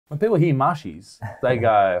When people hear mushies, they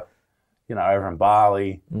go, you know, over in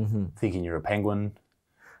Bali, thinking you're a penguin,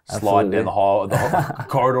 sliding down the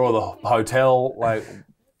corridor of the hotel. Like,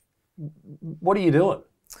 what are you doing?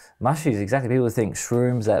 Mushies, exactly. People think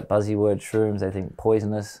shrooms, that buzzy word shrooms, they think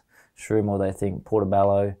poisonous shroom, or they think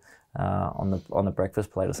portobello on the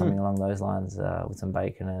breakfast plate or something along those lines, with some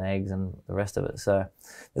bacon and eggs and the rest of it. So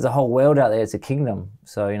there's a whole world out there. It's a kingdom.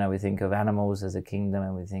 So, you know, we think of animals as a kingdom,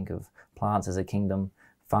 and we think of plants as a kingdom.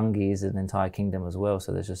 Fungi is an entire kingdom as well.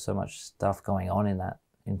 So there's just so much stuff going on in that.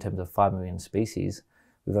 In terms of 5 million species,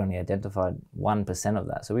 we've only identified 1% of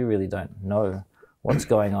that. So we really don't know what's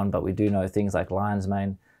going on, but we do know things like lion's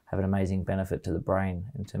mane have an amazing benefit to the brain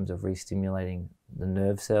in terms of re-stimulating the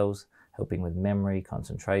nerve cells, helping with memory,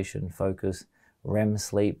 concentration, focus, REM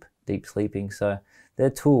sleep, deep sleeping. So they're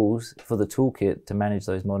tools for the toolkit to manage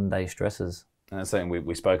those modern day stresses. And that's something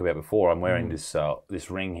we spoke about before. I'm wearing this this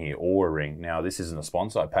ring here, Aura ring. Now, this isn't a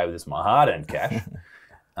sponsor. I pay with this my hard-earned cash.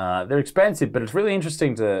 They're expensive, but it's really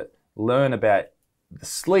interesting to learn about the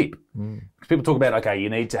sleep. People talk about, okay, you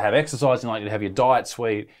need to have exercise, you need to have your diet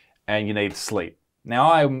sweet, and you need sleep.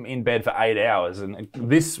 Now, I'm in bed for 8 hours, and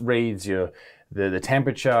this reads the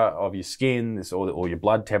temperature of your skin, or your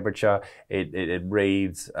blood temperature. It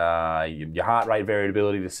reads your heart rate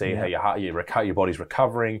variability to see how your body's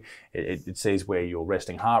recovering. It sees where your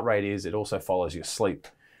resting heart rate is. It also follows your sleep.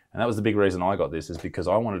 And that was the big reason I got this, is because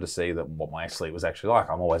I wanted to see what my sleep was actually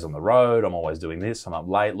like. I'm always on the road. I'm always doing this. I'm up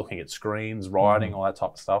late looking at screens, writing, all that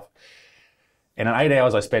type of stuff. And in 8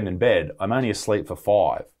 hours I spend in bed, I'm only asleep for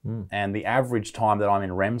 5. And the average time that I'm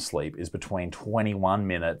in REM sleep is between 21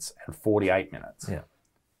 minutes and 48 minutes,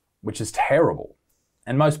 which is terrible.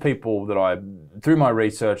 And most people through my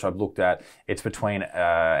research I've looked at, it's between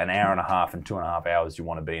an hour and a half and 2.5 hours you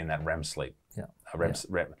want to be in that REM sleep,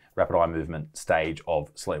 rapid eye movement stage of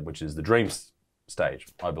sleep, which is the dream stage,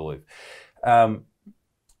 I believe. And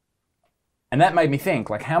that made me think,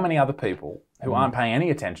 like, how many other people who aren't paying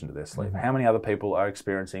any attention to their sleep, how many other people are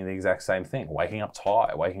experiencing the exact same thing, waking up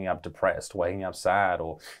tired, waking up depressed, waking up sad,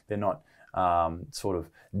 or they're not sort of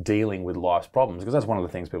dealing with life's problems? Because that's one of the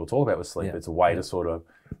things people talk about with sleep. It's a way to sort of,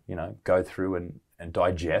 you know, go through and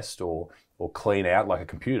digest or clean out, like a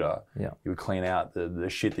computer. You would clean out the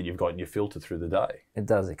shit that you've got in your filter through the day. It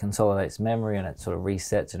does. It consolidates memory, and it sort of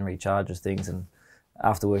resets and recharges things. And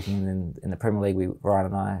after working in the Premier League, Ryan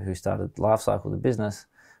and I, who started Life Cykel, the business,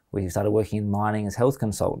 we started working in mining as health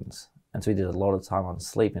consultants. And so we did a lot of time on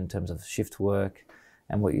sleep in terms of shift work.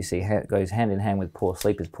 And what you see goes hand in hand with poor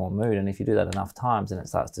sleep is poor mood. And if you do that enough times, then it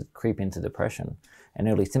starts to creep into depression and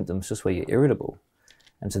early symptoms, just where you're irritable.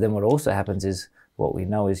 And so then what also happens is, what we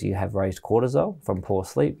know is you have raised cortisol from poor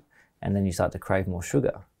sleep, and then you start to crave more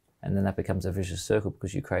sugar. And then that becomes a vicious circle,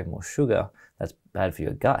 because you crave more sugar. That's bad for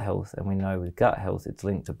your gut health. And we know with gut health, it's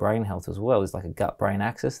linked to brain health as well. There's like a gut-brain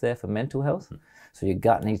axis there for mental health. So your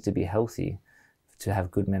gut needs to be healthy to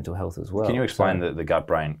have good mental health as well. Can you explain the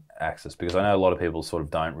gut-brain axis? Because I know a lot of people sort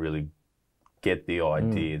of don't really get the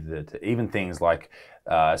idea that even things like,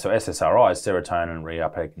 so SSRIs, serotonin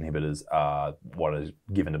reuptake inhibitors, are what is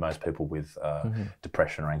given to most people with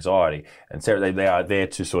depression or anxiety. And they are there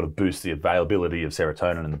to sort of boost the availability of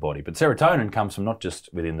serotonin in the body. But serotonin comes from not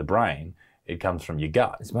just within the brain, it comes from your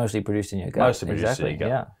gut. It's mostly produced in your gut. Mostly produced in your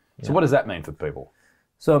gut. So what does that mean for people?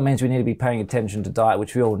 So it means we need to be paying attention to diet,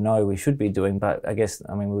 which we all know we should be doing. But I guess,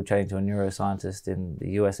 I mean, we were chatting to a neuroscientist in the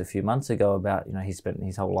US a few months ago about, you know, he spent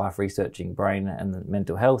his whole life researching brain and the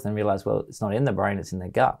mental health, and realized, well, it's not in the brain, it's in the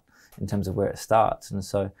gut in terms of where it starts. And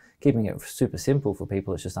so keeping it super simple for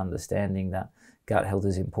people, it's just understanding that gut health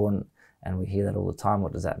is important. And we hear that all the time.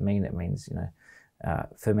 What does that mean? It means, you know,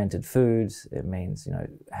 fermented foods. It means, you know,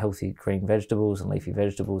 healthy green vegetables and leafy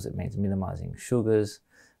vegetables. It means minimizing sugars.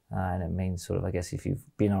 And it means sort of, I guess, if you've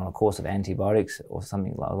been on a course of antibiotics or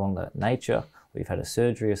something along that nature, or you've had a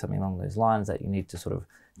surgery or something along those lines, that you need to sort of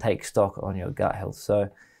take stock on your gut health. So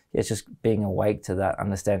yeah, it's just being awake to that,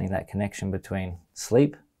 understanding that connection between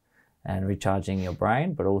sleep and recharging your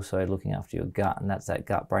brain, but also looking after your gut. And that's that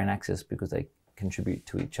gut-brain axis, because they contribute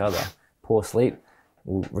to each other. Poor sleep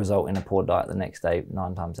will result in a poor diet the next day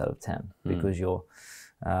 9 times out of 10, because your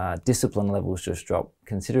discipline levels just drop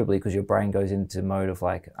considerably, because your brain goes into mode of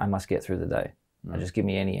like, I must get through the day. Just give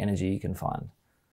me any energy you can find.